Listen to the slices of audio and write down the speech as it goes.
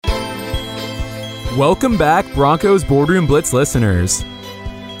Welcome back, Broncos Boardroom Blitz listeners.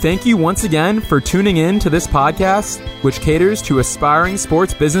 Thank you once again for tuning in to this podcast, which caters to aspiring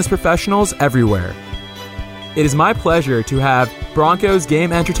sports business professionals everywhere. It is my pleasure to have Broncos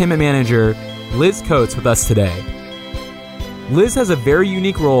Game Entertainment Manager Liz Coates with us today. Liz has a very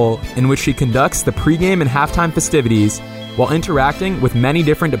unique role in which she conducts the pregame and halftime festivities while interacting with many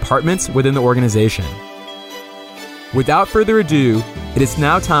different departments within the organization. Without further ado, it is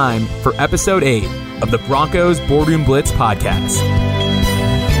now time for episode 8 of the Broncos Boardroom Blitz podcast.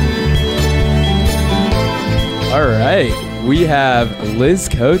 All right, we have Liz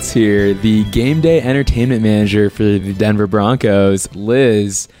Coates here, the game day entertainment manager for the Denver Broncos.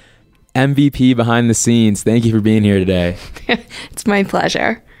 Liz, MVP behind the scenes, thank you for being here today. It's my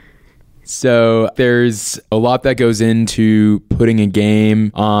pleasure. So there's a lot that goes into putting a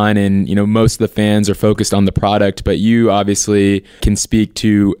game on, and most of the fans are focused on the product, but you obviously can speak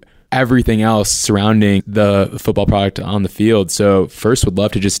to everything else surrounding the football product on the field. So first, would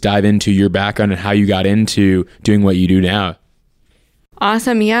love to just dive into your background and how you got into doing what you do now.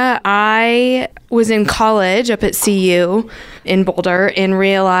 Awesome. Yeah, I was in college up at CU in Boulder and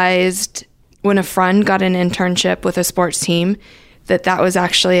realized when a friend got an internship with a sports team that was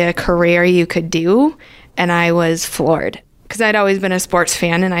actually a career you could do. And I was floored because I'd always been a sports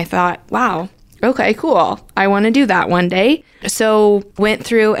fan and I thought, wow, okay, cool. I want to do that one day. So went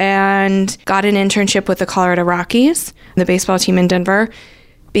through and got an internship with the Colorado Rockies, the baseball team in Denver,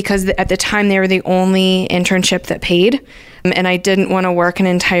 because at the time they were the only internship that paid. And I didn't want to work an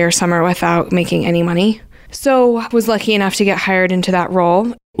entire summer without making any money. So I was lucky enough to get hired into that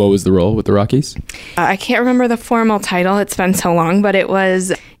role. What was the role with the Rockies? I can't remember the formal title. It's been so long, but it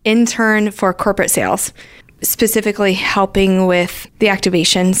was intern for corporate sales, specifically helping with the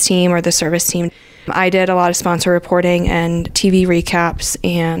activations team or the service team. I did a lot of sponsor reporting and TV recaps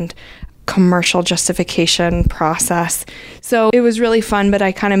and commercial justification process. So it was really fun, but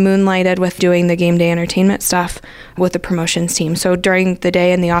I kind of moonlighted with doing the game day entertainment stuff with the promotions team. So during the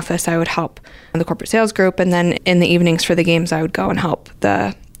day in the office, I would help the corporate sales group, and then in the evenings for the games, I would go and help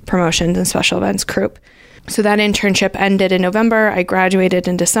the promotions and special events group. So that internship ended in November. I graduated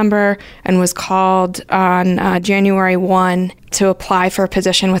in December and was called on January 1 to apply for a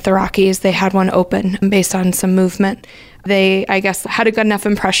position with the Rockies. They had one open based on some movement. They, I guess, had a good enough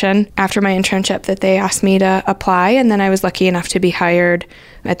impression after my internship that they asked me to apply, and then I was lucky enough to be hired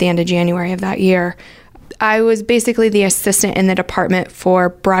at the end of January of that year. I was basically the assistant in the department for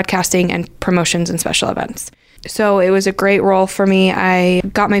broadcasting and promotions and special events. So it was a great role for me. I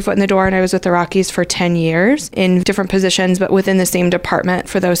got my foot in the door and I was with the Rockies for 10 years in different positions, but within the same department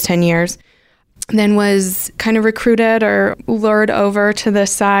for those 10 years. Then was kind of recruited or lured over to the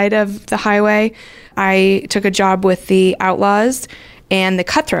side of the highway. I took a job with the Outlaws and the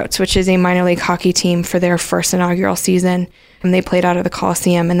Cutthroats, which is a minor league hockey team, for their first inaugural season. And they played out of the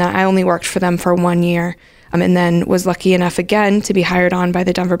Coliseum, and I only worked for them for 1 year. And then was lucky enough again to be hired on by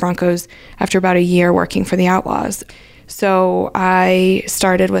the Denver Broncos after about a year working for the Outlaws. So I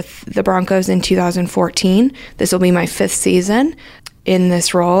started with the Broncos in 2014. This will be my 5th season in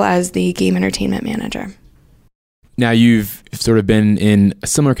this role as the game entertainment manager. Now you've sort of been in a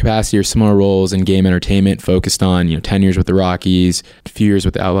similar capacity or similar roles in game entertainment, focused on 10 years with the Rockies, a few years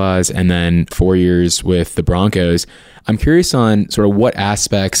with the Outlaws, and then 4 years with the Broncos. I'm curious on sort of what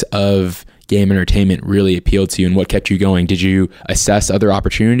aspects of game entertainment really appealed to you and what kept you going. Did you assess other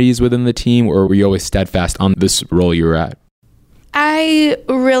opportunities within the team, or were you always steadfast on this role you were at? I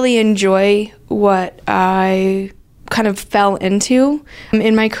really enjoy what I kind of fell into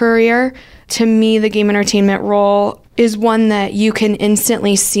in my career. To me, the game entertainment role is one that you can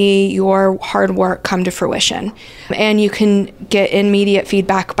instantly see your hard work come to fruition, and you can get immediate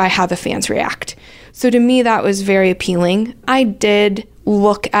feedback by how the fans react. So to me, that was very appealing. I did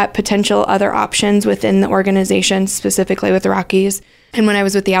look at potential other options within the organization, specifically with the Rockies. And when I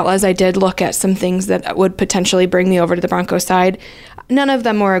was with the Outlaws, I did look at some things that would potentially bring me over to the Broncos side. None of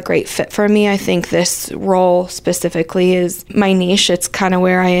them were a great fit for me. I think this role specifically is my niche. It's kind of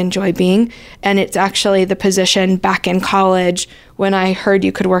where I enjoy being. And it's actually the position back in college when I heard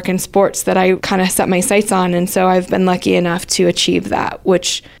you could work in sports that I kind of set my sights on. And so I've been lucky enough to achieve that,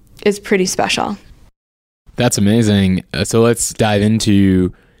 which is pretty special. That's amazing. So let's dive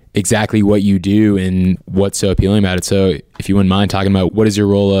into exactly what you do and what's so appealing about it. So if you wouldn't mind talking about, what does your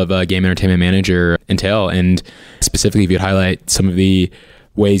role of a game entertainment manager entail? And specifically, if you'd highlight some of the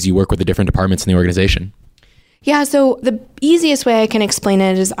ways you work with the different departments in the organization. Yeah, so the easiest way I can explain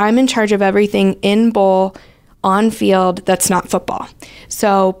it is I'm in charge of everything in bowl on field that's not football.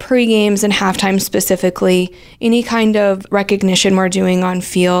 So pre-games and halftime specifically, any kind of recognition we're doing on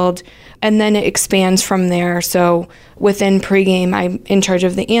field, and then it expands from there. So within pre-game, I'm in charge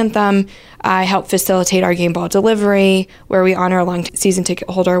of the anthem. I help facilitate our game ball delivery, where we honor a long season ticket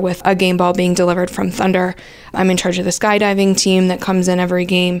holder with a game ball being delivered from Thunder. I'm in charge of the skydiving team that comes in every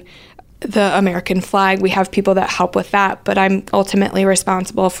game. The American flag, we have people that help with that, but I'm ultimately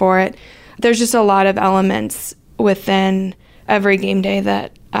responsible for it. There's just a lot of elements within every game day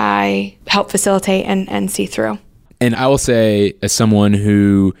that I help facilitate and see through. And I will say, as someone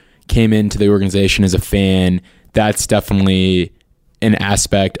who came into the organization as a fan, that's definitely an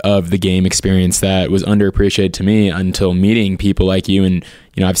aspect of the game experience that was underappreciated to me until meeting people like you. And,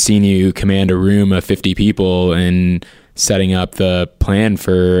 I've seen you command a room of 50 people and setting up the plan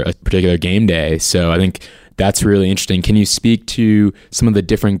for a particular game day. So I think that's really interesting. Can you speak to some of the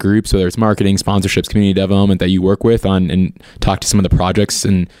different groups, whether it's marketing, sponsorships, community development, that you work with on, and talk to some of the projects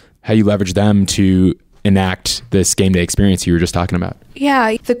and how you leverage them to enact this game day experience you were just talking about?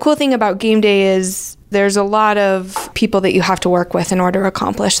 Yeah, the cool thing about game day is there's a lot of people that you have to work with in order to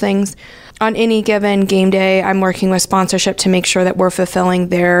accomplish things. On any given game day, I'm working with sponsorship to make sure that we're fulfilling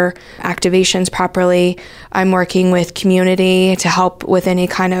their activations properly. I'm working with community to help with any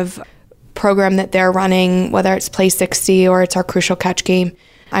kind of program that they're running, whether it's Play 60 or it's our Crucial Catch game.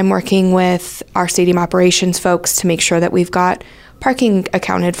 I'm working with our stadium operations folks to make sure that we've got parking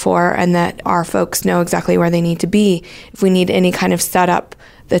accounted for and that our folks know exactly where they need to be. If we need any kind of setup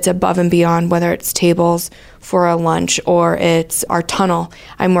that's above and beyond, whether it's tables for a lunch or it's our tunnel,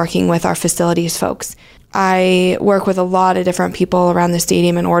 I'm working with our facilities folks. I work with a lot of different people around the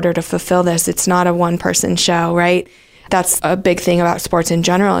stadium in order to fulfill this. It's not a one-person show, right? That's a big thing about sports in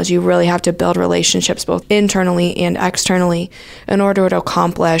general, is you really have to build relationships both internally and externally in order to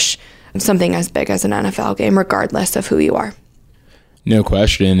accomplish something as big as an NFL game, regardless of who you are. No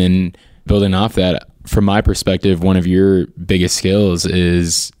question. And building off that, from my perspective, one of your biggest skills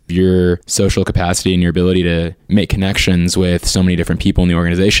is your social capacity and your ability to make connections with so many different people in the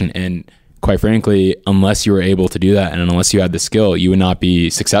organization. And quite frankly, unless you were able to do that and unless you had the skill, you would not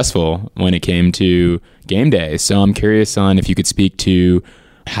be successful when it came to game day. So I'm curious on if you could speak to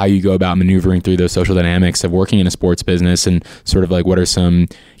how you go about maneuvering through those social dynamics of working in a sports business, and sort of like what are some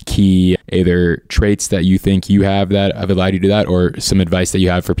key either traits that you think you have that have allowed you to do that, or some advice that you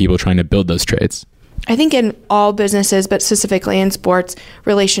have for people trying to build those traits. I think in all businesses, but specifically in sports,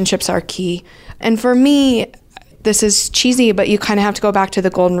 relationships are key. And for me, this is cheesy, but you kind of have to go back to the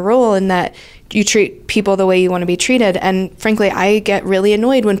golden rule in that you treat people the way you want to be treated. And frankly, I get really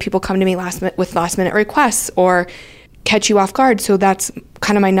annoyed when people come to me with last minute requests or catch you off guard. So that's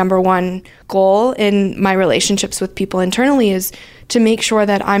kind of my number one goal in my relationships with people internally, is to make sure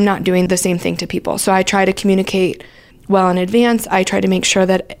that I'm not doing the same thing to people. So I try to communicate well in advance. I try to make sure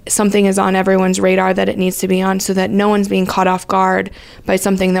that something is on everyone's radar that it needs to be on, so that no one's being caught off guard by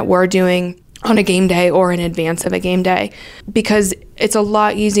something that we're doing on a game day or in advance of a game day, because it's a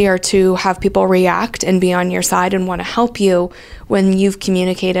lot easier to have people react and be on your side and want to help you when you've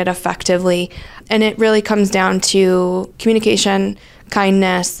communicated effectively. And it really comes down to communication,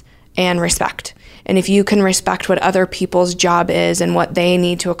 kindness, and respect. And if you can respect what other people's job is and what they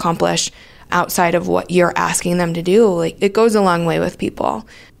need to accomplish outside of what you're asking them to do, like, it goes a long way with people.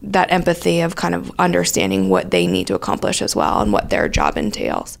 That empathy of kind of understanding what they need to accomplish as well and what their job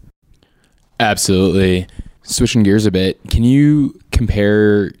entails. Absolutely. Switching gears a bit, can you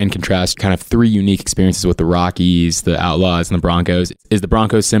compare and contrast kind of three unique experiences with the Rockies, the Outlaws, and the Broncos? Is the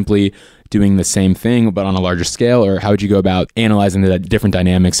Broncos simply doing the same thing but on a larger scale, or how would you go about analyzing the different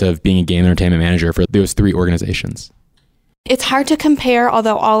dynamics of being a game entertainment manager for those three organizations? It's hard to compare,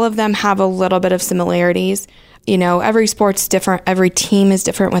 although all of them have a little bit of similarities. You know, every sport's different. Every team is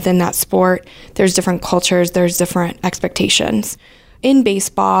different within that sport. There's different cultures. There's different expectations. In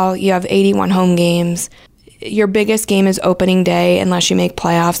baseball, you have 81 home games. Your biggest game is opening day, unless you make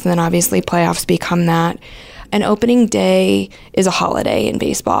playoffs, and then obviously playoffs become that. And opening day is a holiday in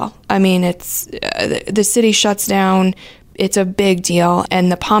baseball. I mean, it's the city shuts down. It's a big deal,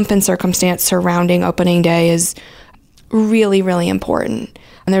 and the pomp and circumstance surrounding opening day is really, really important.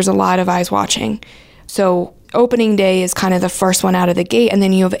 And there's a lot of eyes watching. So opening day is kind of the first one out of the gate, and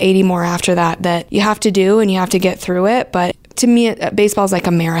then you have 80 more after that you have to do, and you have to get through it. But to me, baseball is like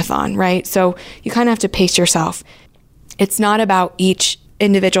a marathon, right? So you kind of have to pace yourself. It's not about each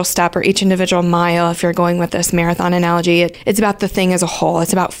individual step or each individual mile, if you're going with this marathon analogy. It's about the thing as a whole.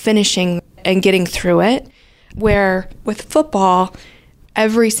 It's about finishing and getting through it. Where with football,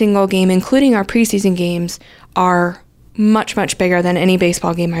 every single game, including our preseason games, are much, much bigger than any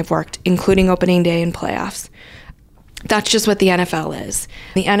baseball game I've worked, including opening day and playoffs. That's just what the NFL is.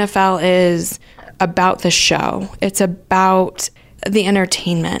 The NFL is about the show. It's about the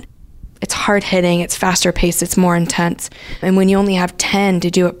entertainment. It's hard hitting, it's faster paced, it's more intense. And when you only have 10 to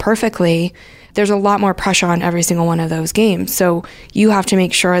do it perfectly, there's a lot more pressure on every single one of those games. So you have to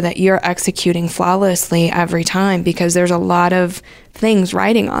make sure that you're executing flawlessly every time, because there's a lot of things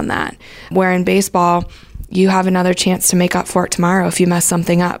riding on that. Where in baseball, you have another chance to make up for it tomorrow if you mess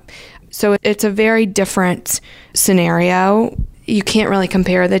something up. So it's a very different scenario. You can't really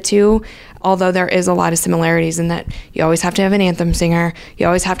compare the two, although there is a lot of similarities in that you always have to have an anthem singer. You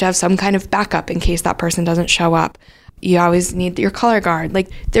always have to have some kind of backup in case that person doesn't show up. You always need your color guard. Like,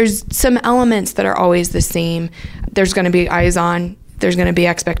 there's some elements that are always the same. There's going to be eyes on, there's going to be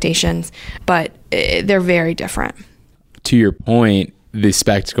expectations, but they're very different. To your point, the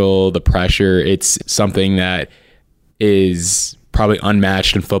spectacle, the pressure, it's something that is probably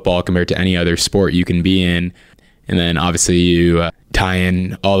unmatched in football compared to any other sport you can be in. And then obviously you tie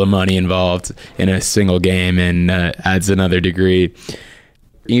in all the money involved in a single game and adds another degree.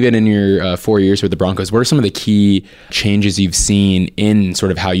 Even in your 4 years with the Broncos, what are some of the key changes you've seen in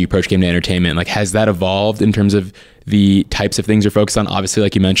sort of how you approach game day entertainment? Like, has that evolved in terms of the types of things you're focused on? Obviously,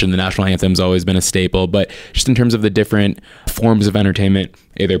 like you mentioned, the national anthem's always been a staple, but just in terms of the different forms of entertainment,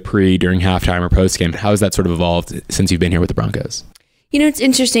 either pre, during halftime, or post-game, how has that sort of evolved since you've been here with the Broncos? You know, it's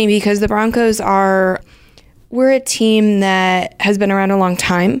interesting because the Broncos we're a team that has been around a long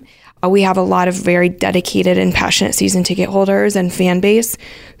time. We have a lot of very dedicated and passionate season ticket holders and fan base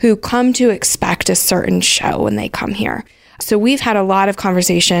who come to expect a certain show when they come here. So we've had a lot of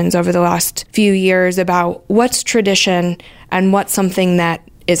conversations over the last few years about what's tradition and what's something that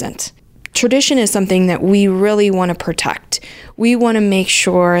isn't. Tradition is something that we really want to protect. We want to make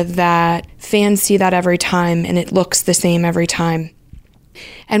sure that fans see that every time and it looks the same every time.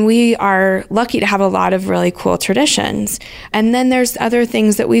 And we are lucky to have a lot of really cool traditions. And then there's other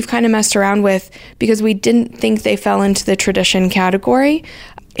things that we've kind of messed around with because we didn't think they fell into the tradition category.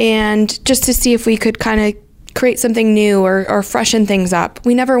 And just to see if we could kind of create something new or freshen things up.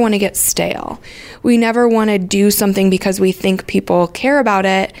 We never want to get stale. We never want to do something because we think people care about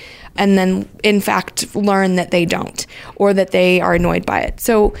it and then in fact learn that they don't or that they are annoyed by it.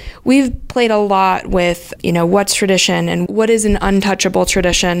 So we've played a lot with, what's tradition and what is an untouchable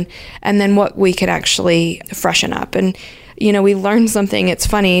tradition, and then what we could actually freshen up. And, we learned something. It's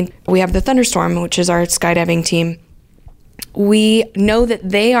funny. We have the Thunderstorm, which is our skydiving team. We know that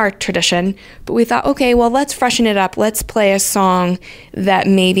they are tradition, but we thought, okay, well, let's freshen it up. Let's play a song that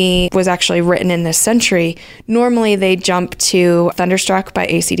maybe was actually written in this century. Normally, they jump to Thunderstruck by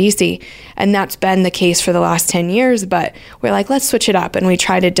AC/DC, and that's been the case for the last 10 years, but we're like, let's switch it up. And we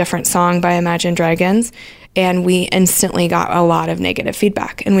tried a different song by Imagine Dragons, and we instantly got a lot of negative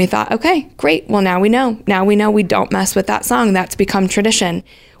feedback. And we thought, okay, great. Well, now we know. Now we know we don't mess with that song. That's become tradition.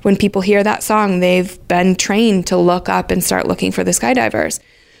 When people hear that song, they've been trained to look up and start looking for the skydivers.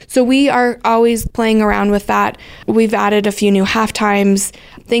 So we are always playing around with that. We've added a few new halftimes,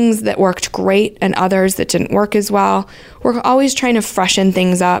 things that worked great and others that didn't work as well. We're always trying to freshen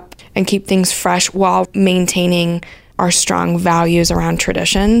things up and keep things fresh while maintaining our strong values around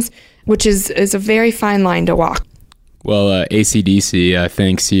traditions, which is a very fine line to walk. Well, AC/DC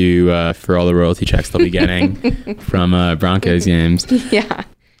thanks you for all the royalty checks they'll be getting from Broncos games. Yeah.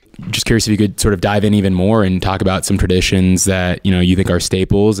 Just curious if you could sort of dive in even more and talk about some traditions that, you think are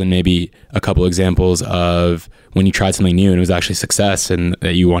staples, and maybe a couple examples of when you tried something new and it was actually success and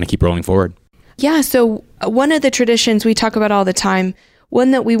that you want to keep rolling forward. Yeah. So one of the traditions we talk about all the time,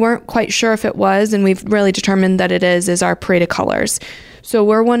 one that we weren't quite sure if it was, and we've really determined that it is our Parade of Colors. So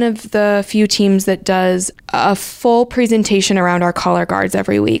we're one of the few teams that does a full presentation around our color guards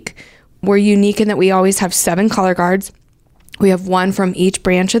every week. We're unique in that we always have 7 color guards. We have one from each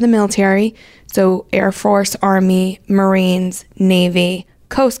branch of the military, so Air Force, Army, Marines, Navy,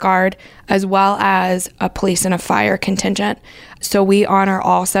 Coast Guard, as well as a police and a fire contingent. So we honor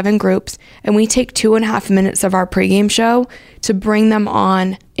all 7 groups, and we take 2.5 minutes of our pregame show to bring them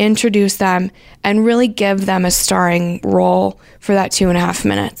on, introduce them, and really give them a starring role for that 2.5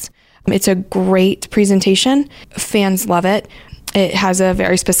 minutes. It's a great presentation. Fans love it. It has a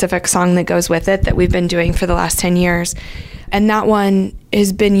very specific song that goes with it that we've been doing for the last 10 years. And that one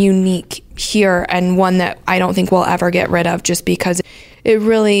has been unique here, and one that I don't think we'll ever get rid of, just because it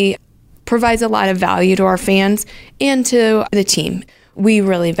really provides a lot of value to our fans and to the team. We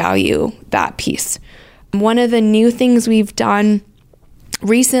really value that piece. One of the new things we've done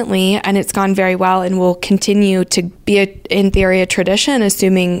recently, and it's gone very well and will continue to be, in theory, a tradition,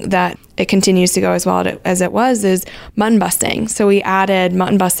 assuming that it continues to go as well as it was, is mutton busting. So we added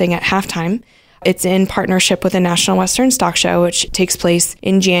mutton busting at halftime. It's in partnership with the National Western Stock Show, which takes place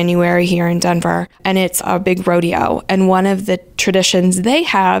in January here in Denver. And it's a big rodeo. And one of the traditions they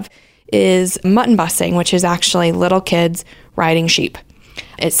have is mutton busting, which is actually little kids riding sheep.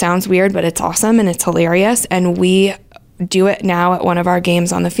 It sounds weird, but it's awesome and it's hilarious. And we do it now at one of our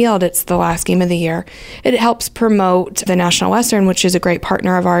games on the field. It's the last game of the year. It helps promote the National Western, which is a great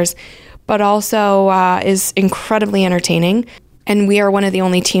partner of ours, but also is incredibly entertaining. And we are one of the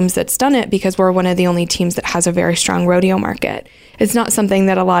only teams that's done it because we're one of the only teams that has a very strong rodeo market. It's not something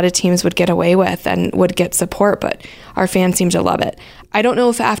that a lot of teams would get away with and would get support, but our fans seem to love it. I don't know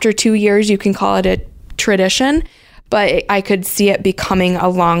if after 2 years you can call it a tradition, but I could see it becoming a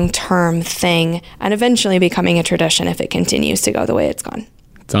long-term thing and eventually becoming a tradition if it continues to go the way it's gone.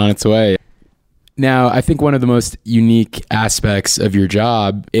 It's on its way. Now, I think one of the most unique aspects of your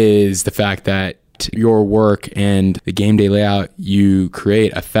job is the fact that your work and the game day layout you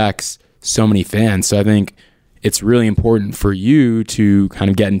create affects so many fans. So I think it's really important for you to kind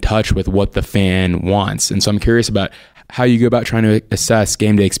of get in touch with what the fan wants. And so I'm curious about how you go about trying to assess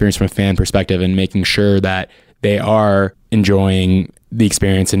game day experience from a fan perspective and making sure that they are enjoying the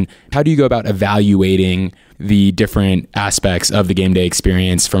experience. And how do you go about evaluating the different aspects of the game day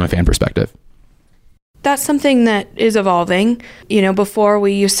experience from a fan perspective? That's something that is evolving. Before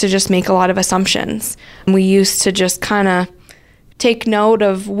we used to just make a lot of assumptions. We used to just kind of take note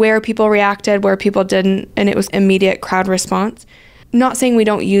of where people reacted, where people didn't, and it was immediate crowd response. Not saying we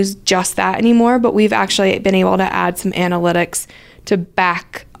don't use just that anymore, but we've actually been able to add some analytics to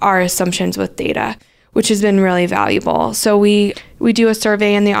back our assumptions with data, which has been really valuable. So we do a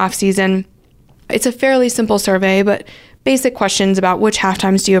survey in the off season. It's a fairly simple survey, but basic questions about which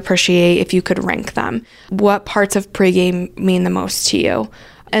halftimes do you appreciate if you could rank them? What parts of pregame mean the most to you?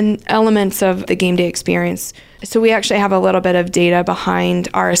 And elements of the game day experience. So we actually have a little bit of data behind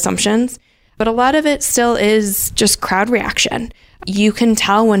our assumptions, but a lot of it still is just crowd reaction. You can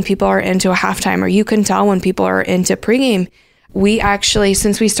tell when people are into a halftime, or you can tell when people are into pregame. We actually,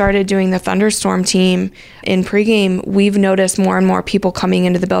 since we started doing the Thunderstorm team in pregame, we've noticed more and more people coming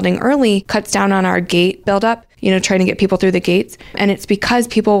into the building early, cuts down on our gate buildup, trying to get people through the gates. And it's because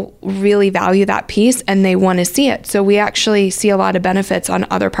people really value that piece and they want to see it. So we actually see a lot of benefits on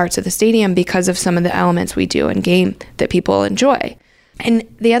other parts of the stadium because of some of the elements we do in game that people enjoy. And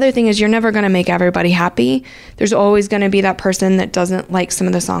the other thing is you're never going to make everybody happy. There's always going to be that person that doesn't like some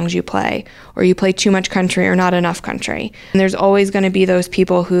of the songs you play, or you play too much country or not enough country. And there's always going to be those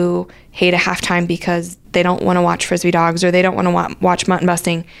people who hate a halftime because they don't want to watch Frisbee Dogs or they don't want to watch mutton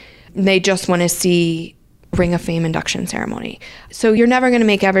busting. They just want to see Ring of Fame induction ceremony. So you're never going to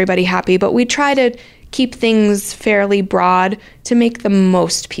make everybody happy, but we try to keep things fairly broad to make the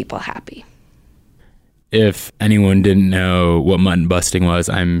most people happy. If anyone didn't know what mutton busting was,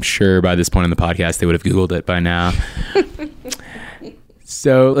 I'm sure by this point in the podcast, they would have Googled it by now.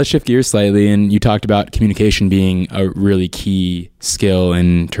 So let's shift gears slightly. And you talked about communication being a really key skill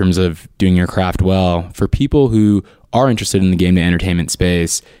in terms of doing your craft well. For people who are interested in the game day entertainment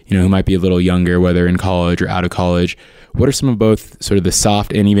space, who might be a little younger, whether in college or out of college, what are some of both sort of the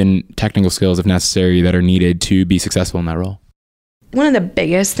soft and even technical skills, if necessary, that are needed to be successful in that role? One of the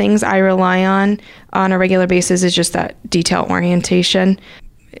biggest things I rely on a regular basis is just that detail orientation.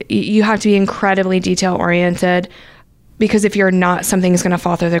 You have to be incredibly detail oriented, because if you're not, something's going to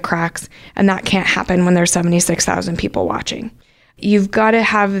fall through the cracks, and that can't happen when there's 76,000 people watching. You've got to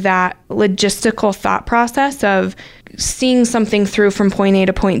have that logistical thought process of seeing something through from point A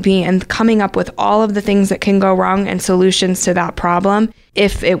to point B and coming up with all of the things that can go wrong and solutions to that problem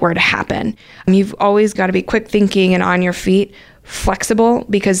if it were to happen. You've always got to be quick thinking and on your feet, flexible,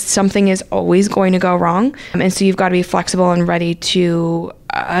 because something is always going to go wrong. And so you've got to be flexible and ready to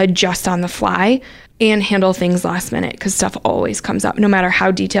adjust on the fly and handle things last minute, because stuff always comes up. No matter how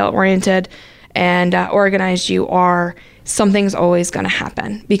detail oriented and organized you are, something's always going to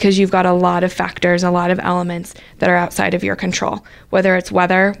happen because you've got a lot of factors, a lot of elements that are outside of your control, whether it's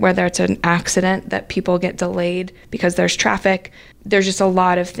weather, whether it's an accident that people get delayed because there's traffic. There's just a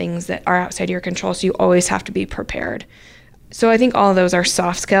lot of things that are outside your control, so you always have to be prepared. So I think all of those are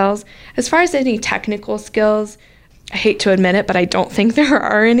soft skills. As far as any technical skills, I hate to admit it, but I don't think there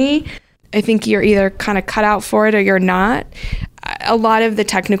are any. I think you're either kind of cut out for it or you're not. A lot of the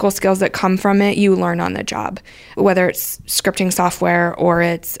technical skills that come from it, you learn on the job, whether it's scripting software or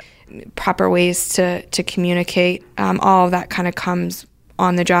it's proper ways to communicate. All of that kind of comes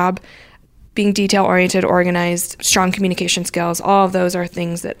on the job. being detail-oriented, organized, strong communication skills, all of those are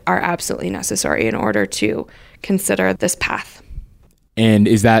things that are absolutely necessary in order to consider this path. And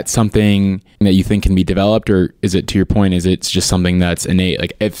is that something that you think can be developed, or is it, to your point, is it just something that's innate?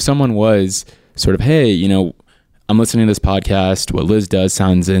 Like if someone was sort of, hey, I'm listening to this podcast, what Liz does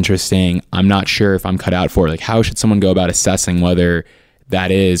sounds interesting, I'm not sure if I'm cut out for it. Like how should someone go about assessing whether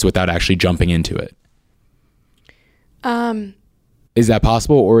that is without actually jumping into it? Is that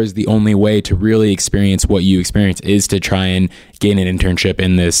possible, or is the only way to really experience what you experience is to try and gain an internship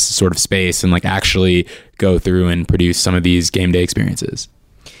in this sort of space and like actually go through and produce some of these game day experiences?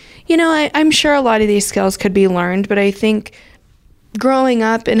 I'm sure a lot of these skills could be learned, but I think growing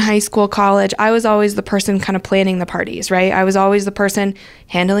up in high school, college, I was always the person kind of planning the parties, right? I was always the person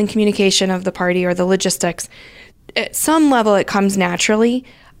handling communication of the party or the logistics. At some level, it comes naturally.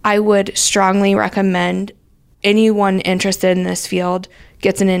 I would strongly recommend anyone interested in this field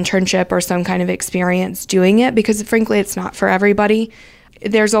gets an internship or some kind of experience doing it, because frankly, it's not for everybody.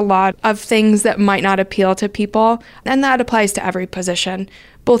 There's a lot of things that might not appeal to people, and that applies to every position,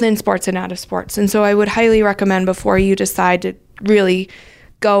 both in sports and out of sports. And so I would highly recommend before you decide to really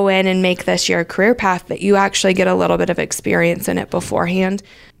go in and make this your career path that you actually get a little bit of experience in it beforehand.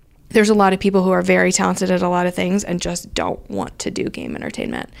 There's a lot of people who are very talented at a lot of things and just don't want to do game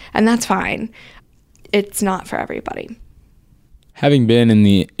entertainment, and that's fine. It's not for everybody. Having been in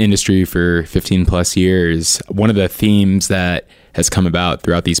the industry for 15 plus years, one of the themes that has come about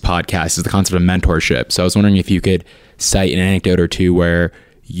throughout these podcasts is the concept of mentorship. So I was wondering if you could cite an anecdote or two where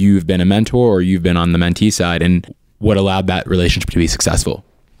you've been a mentor or you've been on the mentee side and what allowed that relationship to be successful.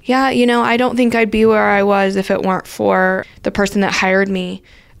 Yeah, I don't think I'd be where I was if it weren't for the person that hired me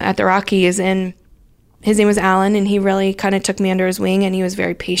at the Rockies. And his name was Alan, and he really kind of took me under his wing, and he was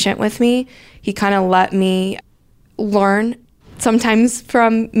very patient with me. He kind of let me learn, sometimes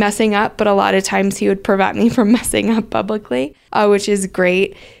from messing up, but a lot of times he would prevent me from messing up publicly, which is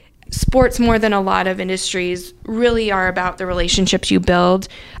great. Sports, more than a lot of industries, really are about the relationships you build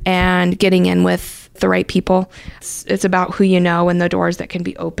and getting in with the right people. It's about who you know and the doors that can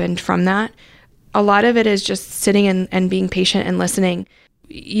be opened from that. A lot of it is just sitting and being patient and listening.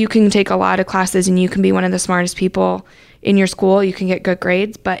 You can take a lot of classes and you can be one of the smartest people in your school. You can get good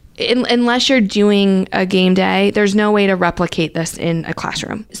grades, but unless you're doing a game day, there's no way to replicate this in a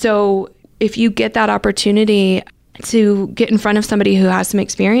classroom. So if you get that opportunity to get in front of somebody who has some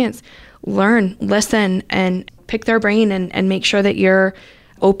experience, learn, listen, and pick their brain and make sure that you're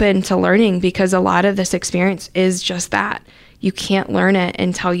open to learning, because a lot of this experience is just that. You can't learn it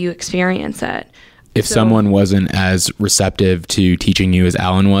until you experience it. If someone wasn't as receptive to teaching you as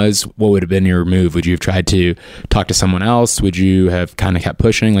Alan was, what would have been your move? Would you have tried to talk to someone else? Would you have kind of kept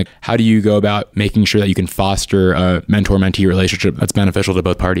pushing? Like, how do you go about making sure that you can foster a mentor-mentee relationship that's beneficial to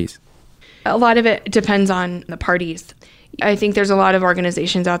both parties? A lot of it depends on the parties. I think there's a lot of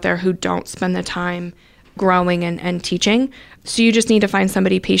organizations out there who don't spend the time growing and teaching. So you just need to find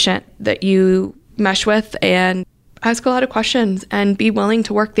somebody patient that you mesh with and ask a lot of questions and be willing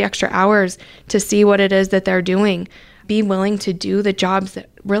to work the extra hours to see what it is that they're doing. Be willing to do the jobs that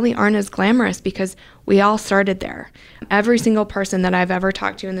really aren't as glamorous, because we all started there. Every single person that I've ever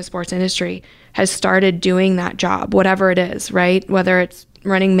talked to in the sports industry has started doing that job, whatever it is, right? Whether it's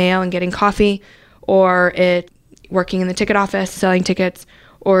running mail and getting coffee, or it's working in the ticket office, selling tickets,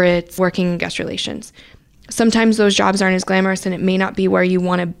 or it's working in guest relations. Sometimes those jobs aren't as glamorous and it may not be where you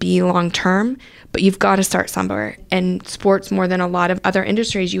want to be long term, but you've got to start somewhere. And sports, more than a lot of other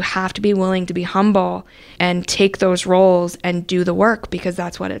industries, you have to be willing to be humble and take those roles and do the work, because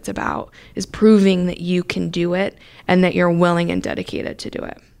that's what it's about, is proving that you can do it and that you're willing and dedicated to do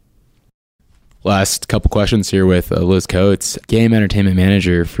it. Last couple questions here with Liz Coates, game entertainment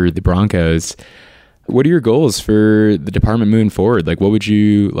manager for the Broncos. What are your goals for the department moving forward? Like, what would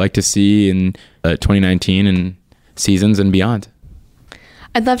you like to see in 2019 and seasons and beyond?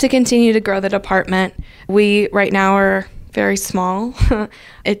 I'd love to continue to grow the department. We right now are very small.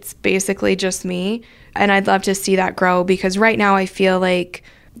 It's basically just me. And I'd love to see that grow, because right now I feel like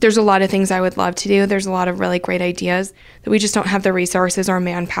there's a lot of things I would love to do. There's a lot of really great ideas that we just don't have the resources or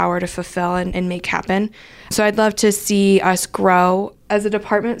manpower to fulfill and make happen. So I'd love to see us grow as a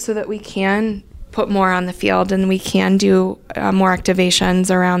department so that we can put more on the field and we can do more activations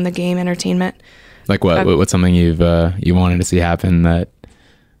around the game entertainment. Like what? What's something you wanted to see happen that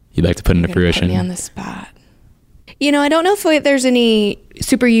you'd like to put into fruition? Put me on the spot. I don't know if there's any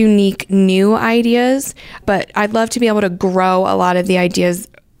super unique new ideas, but I'd love to be able to grow a lot of the ideas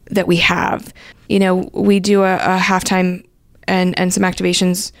that we have. We do a halftime and some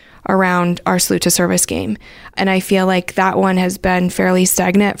activations around our Salute to Service game. And I feel like that one has been fairly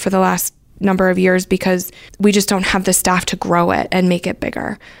stagnant for the last number of years because we just don't have the staff to grow it and make it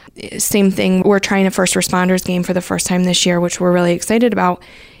bigger. Same thing, we're trying a first responders game for the first time this year, which we're really excited about.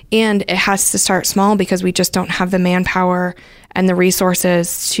 And it has to start small because we just don't have the manpower and the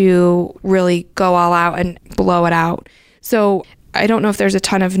resources to really go all out and blow it out. So I don't know if there's a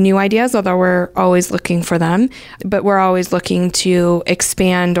ton of new ideas, although we're always looking for them, but we're always looking to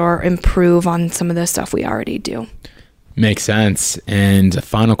expand or improve on some of the stuff we already do. Makes sense. And a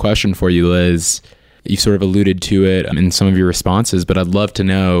final question for you, Liz. You sort of alluded to it in some of your responses, but I'd love to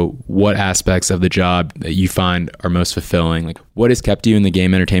know what aspects of the job that you find are most fulfilling. Like, what has kept you in the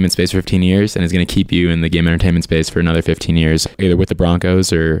game entertainment space for 15 years and is going to keep you in the game entertainment space for another 15 years, either with the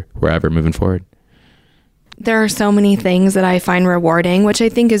Broncos or wherever moving forward? There are so many things that I find rewarding, which I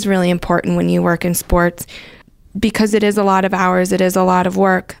think is really important when you work in sports, because it is a lot of hours, it is a lot of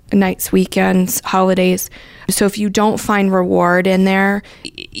work, nights, weekends, holidays. So if you don't find reward in there,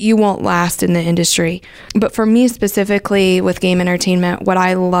 you won't last in the industry. But for me specifically with game entertainment, what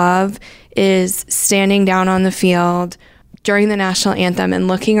I love is standing down on the field during the national anthem and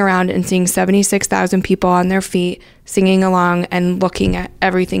looking around and seeing 76,000 people on their feet singing along and looking at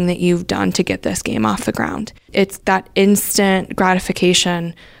everything that you've done to get this game off the ground. It's that instant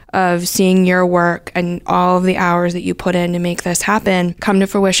gratification of seeing your work and all of the hours that you put in to make this happen come to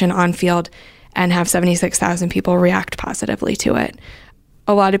fruition on field and have 76,000 people react positively to it.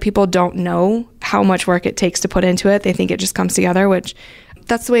 A lot of people don't know how much work it takes to put into it. They think it just comes together, which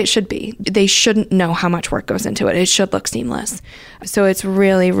that's the way it should be. They shouldn't know how much work goes into it. It should look seamless. So it's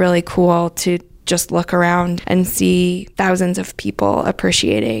really, really cool to just look around and see thousands of people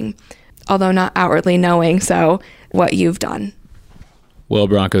appreciating, although not outwardly knowing so, what you've done. Well,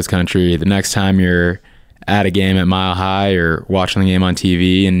 Broncos country, the next time you're at a game at Mile High or watching the game on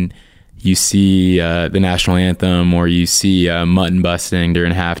TV and you see the national anthem or you see mutton busting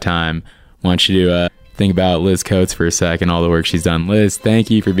during halftime, I want you to think about Liz Coates for a second, all the work she's done. Liz, thank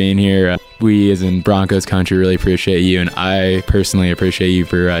you for being here. We, as in Broncos country, really appreciate you, and I personally appreciate you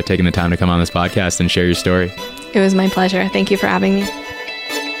for taking the time to come on this podcast and share your story. It was my pleasure. Thank you for having me.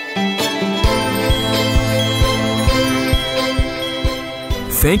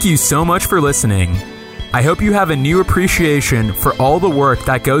 Thank you so much for listening. I hope you have a new appreciation for all the work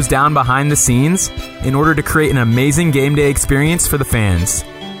that goes down behind the scenes in order to create an amazing game day experience for the fans.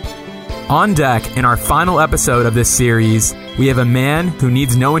 On deck, in our final episode of this series, we have a man who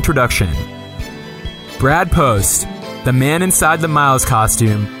needs no introduction. Brad Post, the man inside the Miles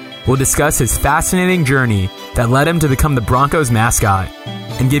costume, will discuss his fascinating journey that led him to become the Broncos mascot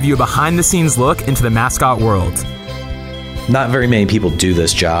and give you a behind-the-scenes look into the mascot world. Not very many people do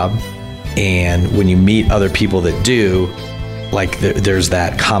this job, and when you meet other people that do, like there's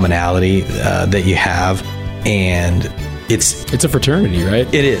that commonality that you have, and it's a fraternity,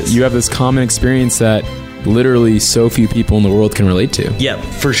 right? It is. You have this common experience that literally so few people in the world can relate to. Yeah,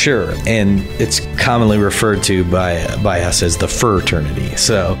 for sure, and it's commonly referred to by us as the fraternity.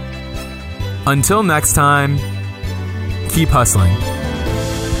 So, until next time, keep hustling.